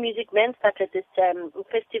 So Team Music Men started this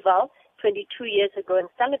festival 22 years ago, and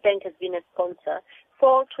Standard Bank has been a sponsor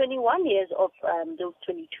for 21 years of those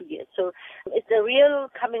 22 years. So it's a real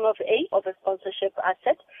coming of age of a sponsorship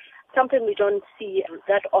asset. something we don't see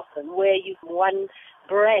that often, where you one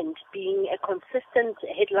brand being a consistent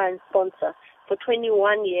headline sponsor for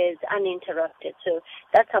 21 years uninterrupted. So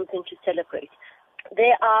that's something to celebrate.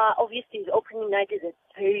 There are, obviously, the opening night is a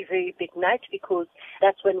very, very big night because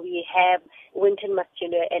that's when we have Wynton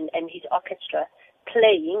Marsalis and his orchestra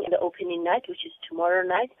playing in the opening night, which is tomorrow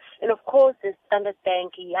night. And of course, the Standard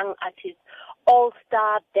Bank Young Artists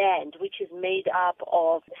All-Star Band, which is made up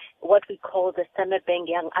of what we call the Standard Bank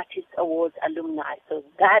Young Artists Awards alumni. So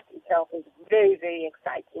that itself is very, very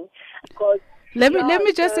exciting because Let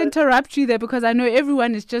me just interrupt you there because I know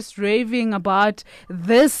everyone is just raving about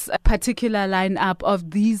this particular lineup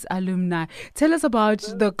of these alumni. Tell us about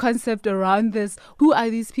the concept around this. Who are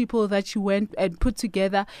these people that you went and put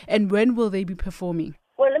together, and when will they be performing?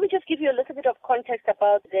 Well, let me just give you a little bit of context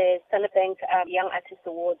about the Standard Bank Young Artist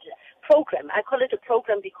Award program. I call it a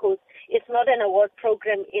program because it's not an award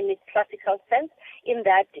program in its classical sense, in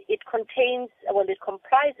that it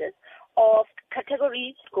comprises of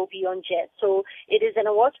categories go beyond jazz. So it is an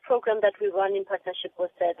awards program that we run in partnership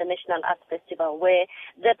with the National Arts Festival, where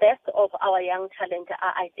the best of our young talent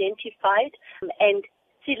are identified and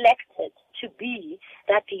selected to be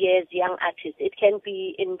that year's young artist. It can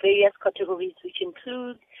be in various categories, which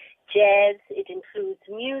include jazz, it includes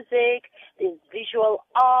music, there's visual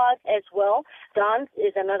art as well. Dance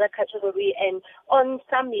is another category, and on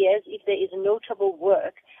some years, if there is notable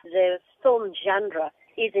work, the film genre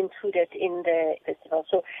is included in the festival.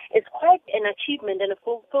 So it's quite an achievement and a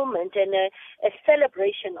fulfillment and a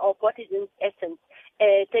celebration of what is in essence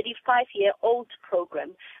a 35-year-old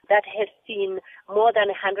program that has seen more than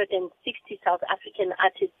 160 South African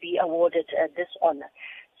artists be awarded this honor.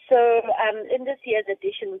 So in this year's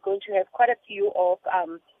edition, we're going to have quite a few of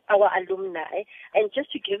our alumni. And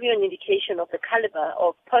just to give you an indication of the caliber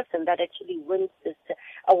of person that actually wins this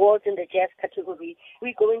awards in the jazz category,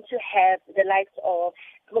 we're going to have the likes of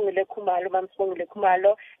Sibongile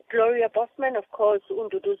Khumalo, Gloria Bosman, of course,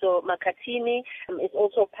 Unduduzo Makatini is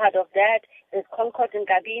also part of that. There's Concord and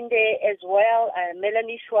Gabinde as well,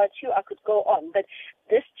 Melanie Schwartz, I could go on. But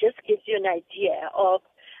this just gives you an idea of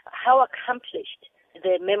how accomplished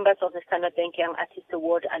the members of the Standard Bank Young Artist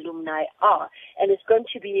Award alumni are. And it's going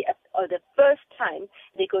to be the first time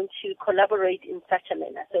they're going to collaborate in such a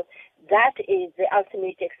manner. So that is the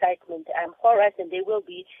ultimate excitement for us, and they will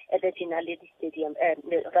be at the Dinaledi Stadium,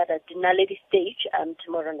 Dinaledi stage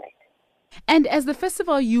tomorrow night. And as the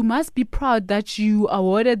festival, you must be proud that you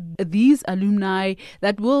awarded these alumni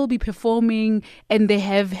that will be performing, and they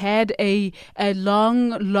have had a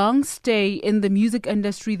long stay in the music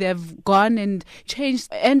industry. They've gone and changed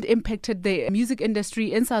and impacted the music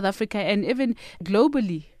industry in South Africa and even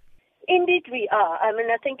globally. Indeed, we are. I mean,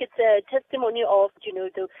 I think it's a testimony of,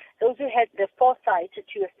 those who had the foresight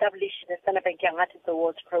to establish the Standard Bank Young Artist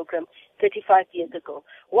Awards program 35 years ago.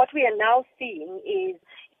 What we are now seeing is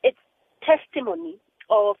testimony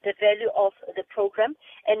of the value of the program,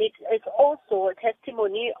 and it's also a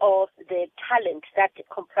testimony of the talent that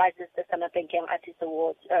comprises the Standard Bank Young Artist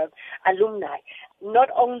Awards alumni. Not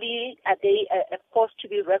only are they a force to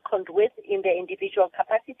be reckoned with in their individual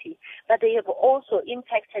capacity, but they have also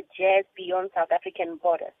impacted jazz beyond South African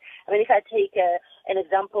borders. I mean, if I take an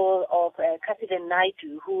example of Kasivan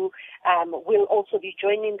Naidu, who will also be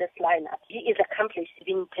joining this lineup. He is accomplished, he's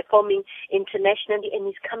been performing internationally, and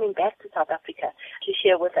he's coming back to South Africa to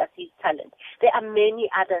share with us his talent. There are many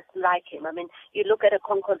others like him. I mean, you look at a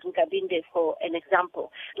Concord Nkabinde for an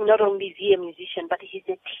example. Not only is he a musician, but he's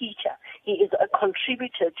a teacher. He is a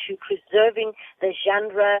contributor to preserving the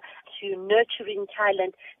genre, to nurturing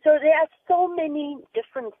talent. So there are so many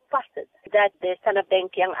different facets that the Standard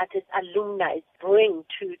Bank Young Artists alumni bring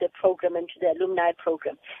to the program and to the alumni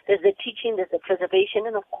program. There's the teaching, there's the preservation,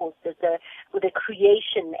 and of course there's the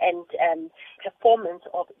creation and performance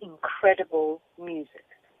of incredible music.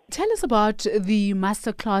 Tell us about the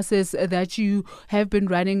master classes that you have been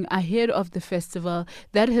running ahead of the festival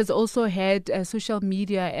that has also had social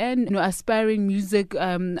media and aspiring music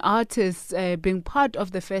artists being part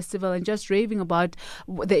of the festival and just raving about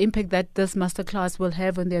the impact that this master class will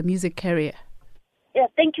have on their music career. Yeah,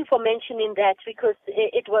 thank you for mentioning that because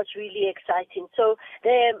it was really exciting. So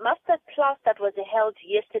the master class that was held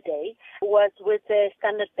yesterday was with the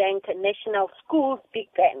Standard Bank National Schools Big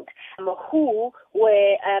Band, who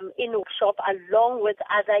were in workshop along with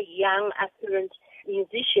other young aspirant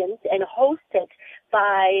musicians and hosted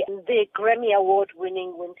by the Grammy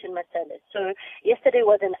Award-winning Wynton Marsalis. So yesterday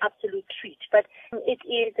was an absolute treat, but it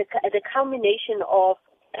is the culmination of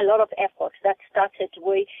a lot of effort that started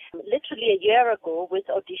literally a year ago with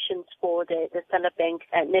auditions for the Standard Bank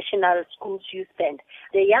National Schools Youth Band.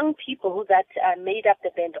 The young people that made up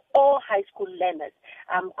the band, all high school learners,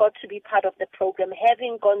 got to be part of the program,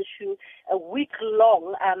 having gone through a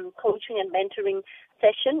week-long coaching and mentoring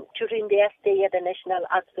session during their stay at the National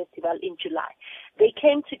Arts Festival in July. They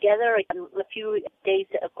came together a few days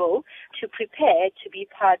ago to prepare to be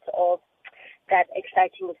part of that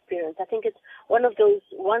exciting experience. I think it's one of those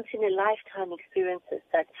once-in-a-lifetime experiences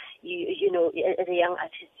that you know, as a young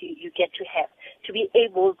artist, you get to have. To be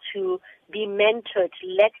able to be mentored,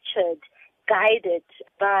 lectured, guided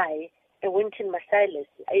by Winton Marsalis,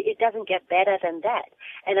 it doesn't get better than that.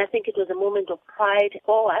 And I think it was a moment of pride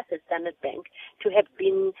for us at Standard Bank to have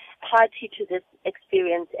been party to this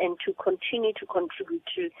experience and to continue to contribute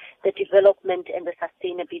to the development and the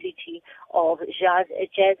sustainability of jazz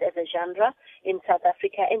as a genre in South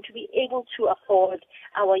Africa, and to be able to afford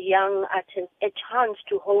our young artists a chance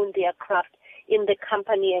to hone their craft in the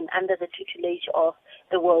company and under the tutelage of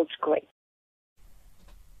the world's greats.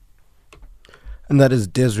 And that is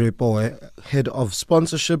Desiree Boy, Head of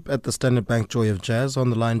Sponsorship at the Standard Bank Joy of Jazz, on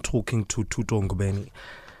the line talking to Tuto Ngubeni.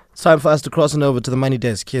 It's time for us to cross on over to the Money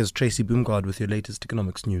Desk. Here's Tracy Boomgard with your latest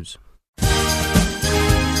economics news.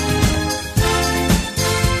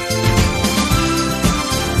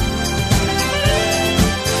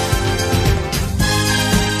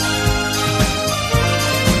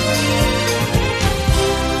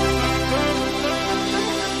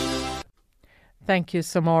 Thank you,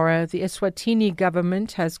 Samora. The Eswatini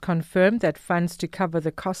government has confirmed that funds to cover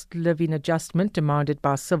the cost of living adjustment demanded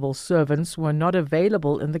by civil servants were not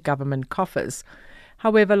available in the government coffers.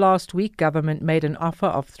 However, last week, government made an offer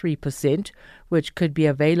of 3%, which could be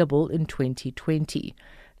available in 2020.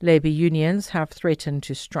 Labour unions have threatened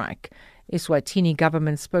to strike. Eswatini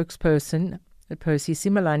government spokesperson Percy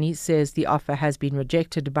Simelane says the offer has been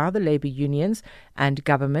rejected by the labour unions and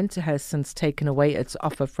government has since taken away its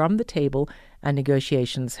offer from the table and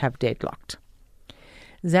negotiations have deadlocked.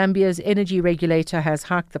 Zambia's energy regulator has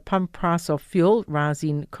hiked the pump price of fuel,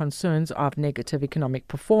 raising concerns of negative economic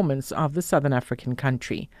performance of the southern African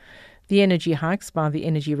country. The energy hikes by the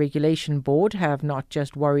Energy Regulation Board have not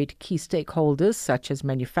just worried key stakeholders such as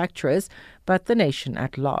manufacturers, but the nation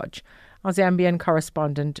at large. Our Zambian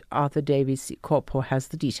correspondent Arthur Davies Korpo has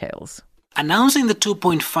the details. Announcing the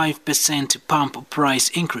 2.5% pump price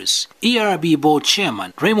increase, ERB board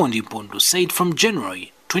chairman Raymond Impondo said from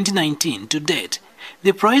January 2019 to date,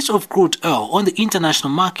 the price of crude oil on the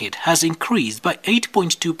international market has increased by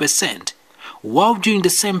 8.2%, while during the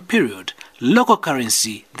same period, local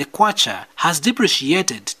currency, the kwacha, has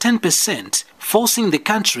depreciated 10%, forcing the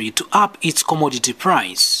country to up its commodity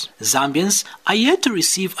price. Zambians are yet to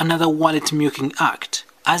receive another wallet milking act,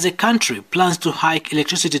 as the country plans to hike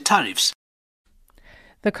electricity tariffs.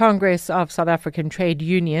 The Congress of South African Trade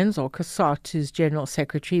Unions, or COSAT, whose General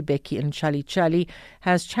Secretary Becky Nchali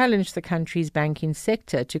has challenged the country's banking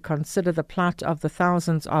sector to consider the plight of the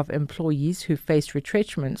thousands of employees who face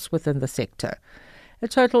retrenchments within the sector. A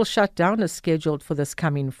total shutdown is scheduled for this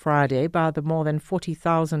coming Friday by the more than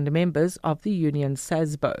 40,000 members of the union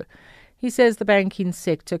SASBO. He says the banking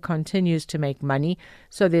sector continues to make money,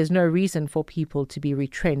 so there's no reason for people to be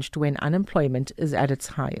retrenched when unemployment is at its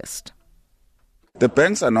highest. The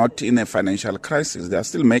banks are not in a financial crisis. They are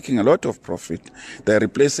still making a lot of profit. They are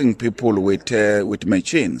replacing people with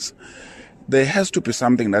machines. There has to be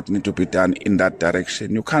something that needs to be done in that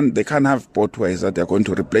direction. They can't have both ways, that they are going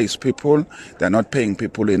to replace people, they are not paying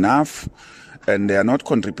people enough, and they are not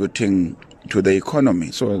contributing to the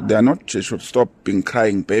economy. So they should stop being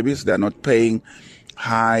crying babies. They are not paying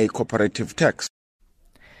high cooperative tax.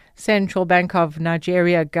 Central Bank of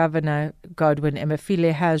Nigeria Governor Godwin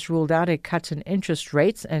Emefiele has ruled out a cut in interest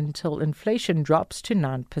rates until inflation drops to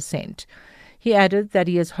 9%. He added that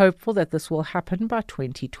he is hopeful that this will happen by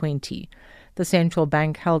 2020. The central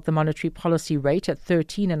bank held the monetary policy rate at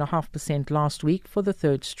 13.5% last week for the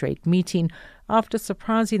third straight meeting, after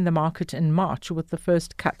surprising the market in March with the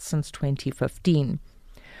first cut since 2015.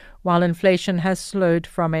 While inflation has slowed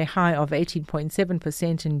from a high of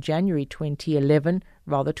 18.7% in January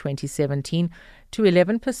 2017, to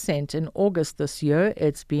 11% in August this year,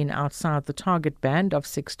 it's been outside the target band of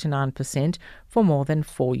 6 to 9% for more than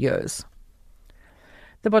 4 years.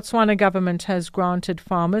 The Botswana government has granted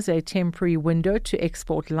farmers a temporary window to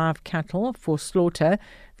export live cattle for slaughter.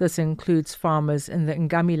 This includes farmers in the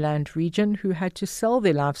Ngamiland region who had to sell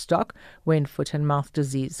their livestock when foot and mouth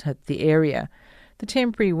disease hit the area. The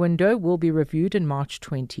temporary window will be reviewed in March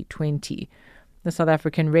 2020. The South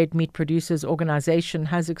African Red Meat Producers Organisation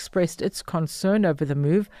has expressed its concern over the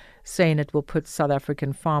move, saying it will put South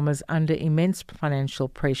African farmers under immense financial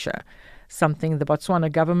pressure, something the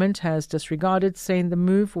Botswana government has disregarded, saying the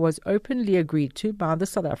move was openly agreed to by the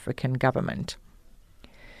South African government.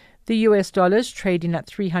 The US dollar is trading at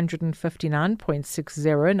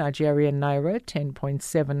 359.60 Nigerian naira,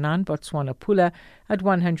 10.79 Botswana pula, at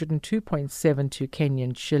 102.72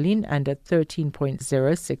 Kenyan shilling, and at 13.06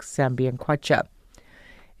 Zambian kwacha.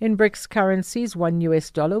 In BRICS currencies,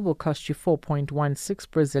 $1 will cost you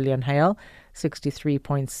 4.16 Brazilian real,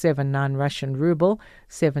 63.79 Russian ruble,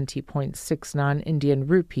 70.69 Indian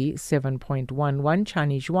rupee, 7.11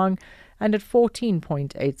 Chinese yuan, and at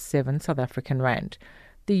 14.87 South African rand.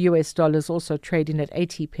 The US dollar is also trading at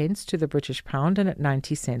 80 pence to the British pound and at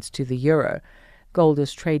 90 cents to the euro. Gold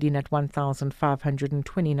is trading at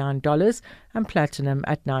 $1,529 and platinum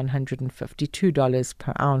at $952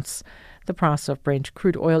 per ounce. The price of Brent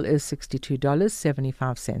crude oil is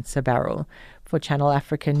 $62.75 a barrel. For Channel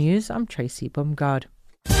Africa News, I'm Tracy Bumgard.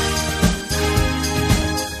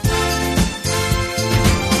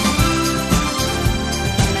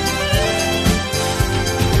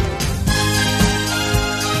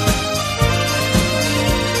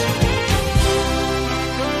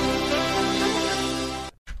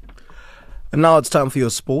 And now it's time for your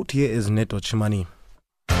sport. Here is Neto Chimani.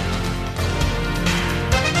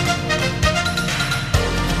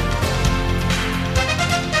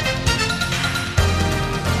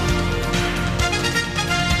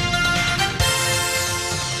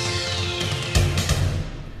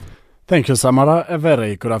 Thank you, Samara. A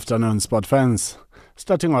very good afternoon, sport fans.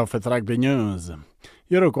 Starting off with rugby news.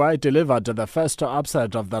 Uruguay delivered the first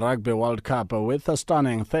upset of the Rugby World Cup with a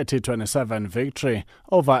stunning 30-27 victory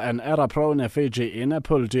over an error-prone Fiji in a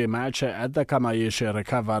Pool D match at the Kamaishi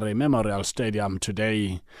Recovery Memorial Stadium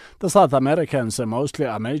today. The South Americans, mostly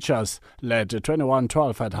amateurs, led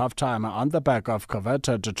 21-12 at halftime on the back of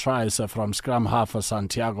coveted tries from scrum half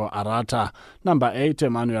Santiago Arata, number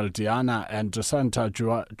 8 Manuel Diana, and centre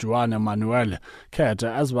Juan Manuel Ket,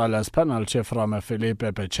 as well as penalty from Felipe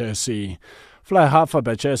Becesi. Fly half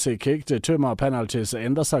Becesi kicked 2 more penalties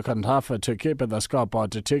in the second half to keep the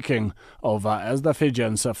scoreboard ticking over as the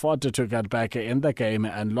Fijians fought to get back in the game,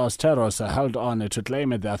 and Los Teros held on to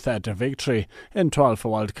claim their third victory in 12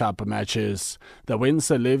 World Cup matches. The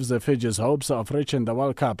wins leaves Fiji's hopes of reaching the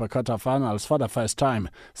World Cup quarterfinals for the first time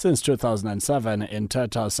since 2007 in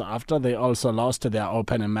tatters after they also lost their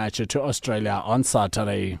opening match to Australia on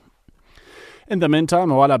Saturday. In the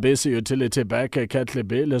meantime, Wallabies utility back Ketley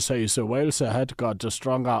Bill says Wales had got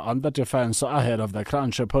stronger on the defence ahead of the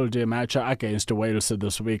Crunch Pool D match against Wales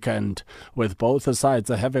this weekend. With both sides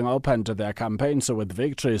having opened their campaigns with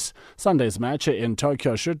victories, Sunday's match in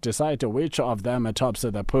Tokyo should decide which of them tops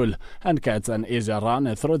the pool and gets an easier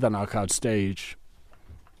run through the knockout stage.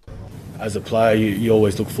 As a player, you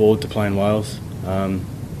always look forward to playing Wales. I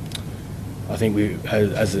think we,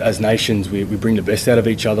 as nations, we bring the best out of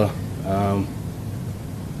each other.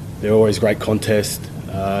 They're always great contests,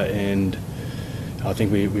 and I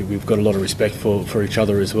think we've got a lot of respect for each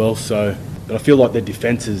other as well. So, but I feel like their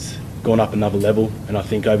defence has gone up another level, and I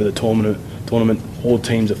think over the tournament, all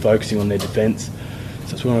teams are focusing on their defence.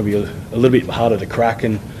 So it's going to be a little bit harder to crack,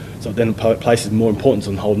 and so then places more importance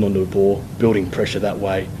on holding onto a ball, building pressure that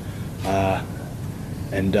way,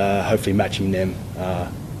 and hopefully matching them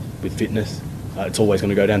with fitness. It's always going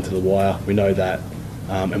to go down to the wire. We know that,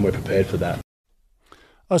 and we're prepared for that.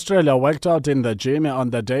 Australia worked out in the gym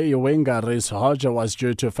on the day winger Rhys Hodge was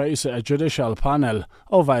due to face a judicial panel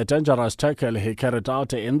over a dangerous tackle he carried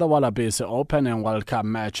out in the Wallabies opening World Cup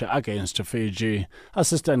match against Fiji.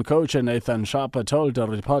 Assistant coach Nathan Sharp told the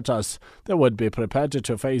reporters they would be prepared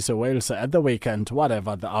to face Wales at the weekend,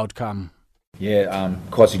 whatever the outcome. Yeah,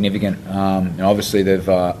 quite significant. Obviously, they've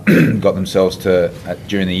got themselves to,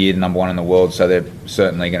 during the year, number 1 in the world, so they're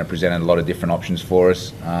certainly going to present a lot of different options for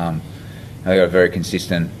us. They've got a very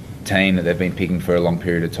consistent team that they've been picking for a long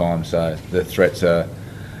period of time, so the threats are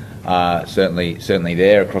certainly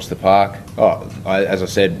there across the park. As I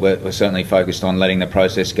said, we're certainly focused on letting the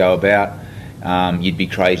process go about. You'd be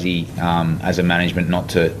crazy as a management not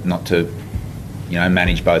to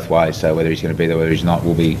manage both ways. So whether he's going to be there, whether he's not,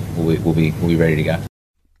 we'll be ready to go.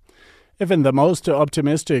 Even the most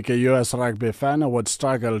optimistic US rugby fan would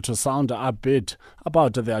struggle to sound upbeat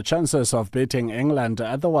about their chances of beating England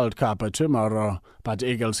at the World Cup tomorrow. But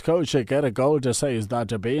Eagles coach Gary Gold says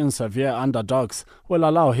that being severe underdogs will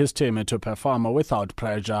allow his team to perform without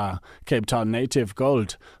pressure. Cape Town native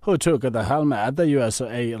Gold, who took the helm at the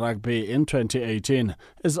USA Rugby in 2018,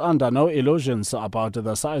 is under no illusions about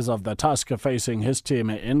the size of the task facing his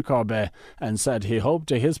team in Kobe, and said he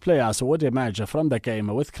hoped his players would emerge from the game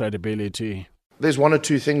with credibility. there's one or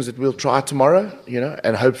two things that we'll try tomorrow,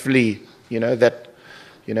 and hopefully,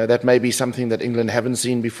 that may be something that England haven't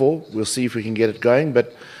seen before. We'll see if we can get it going,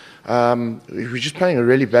 but we're just playing a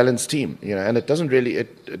really balanced team, and it didn't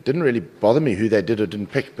really bother me who they did or didn't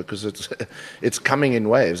pick, because it's coming in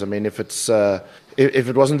waves. I mean, if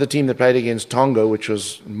it wasn't the team that played against Tonga, which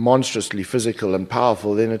was monstrously physical and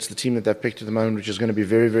powerful, then it's the team that they've picked at the moment, which is going to be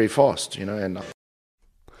very, very fast,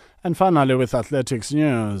 And finally, with athletics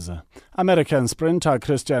news, American sprinter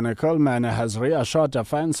Christian Coleman has reassured the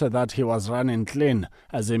fans that he was running clean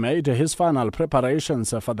as he made his final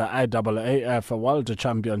preparations for the IAAF World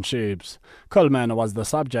Championships. Coleman was the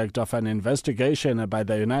subject of an investigation by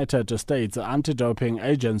the United States Anti-Doping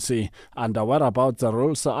Agency and aware about the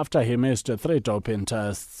rules after he missed 3 doping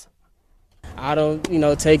tests. I don't,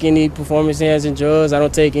 take any performance-enhancing drugs. I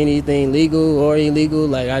don't take anything legal or illegal.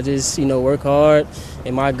 Like, I just, work hard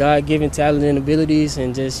in my God-given talent and abilities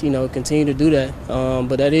and just, continue to do that.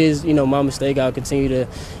 But that is, my mistake. I'll continue to,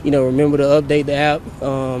 remember to update the app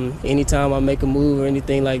anytime I make a move or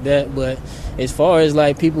anything like that. But as far as,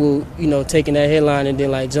 people, taking that headline and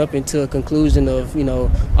then, jumping to a conclusion of,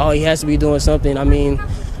 oh, he has to be doing something. I mean,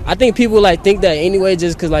 I think people, think that anyway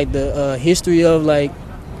just because, the history of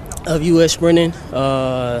U.S. sprinting,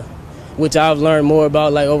 which I've learned more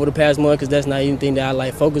about over the past month, because that's not anything that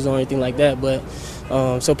I focus on or anything like that. But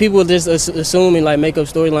so people just assume and make up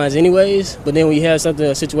storylines anyways. But then when you have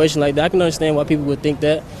a situation like that, I can understand why people would think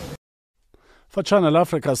that. For Channel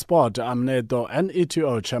Africa Sport, I'm Nedo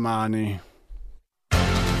Neto Chamani.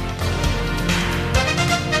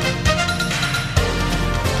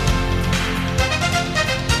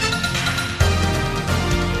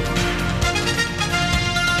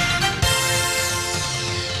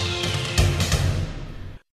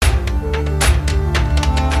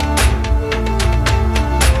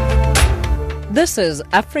 This is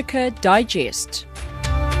Africa Digest.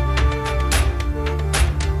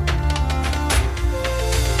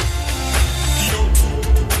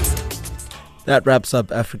 That wraps up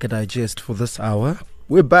Africa Digest for this hour.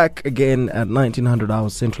 We're back again at 1900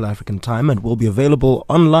 hours Central African Time, and we'll be available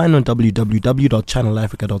online on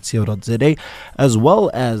www.channelafrica.co.za, as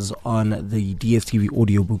well as on the DSTV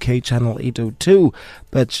audio bouquet channel 802.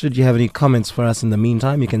 But should you have any comments for us in the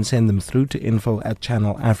meantime, you can send them through to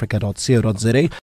info@channelafrica.co.za.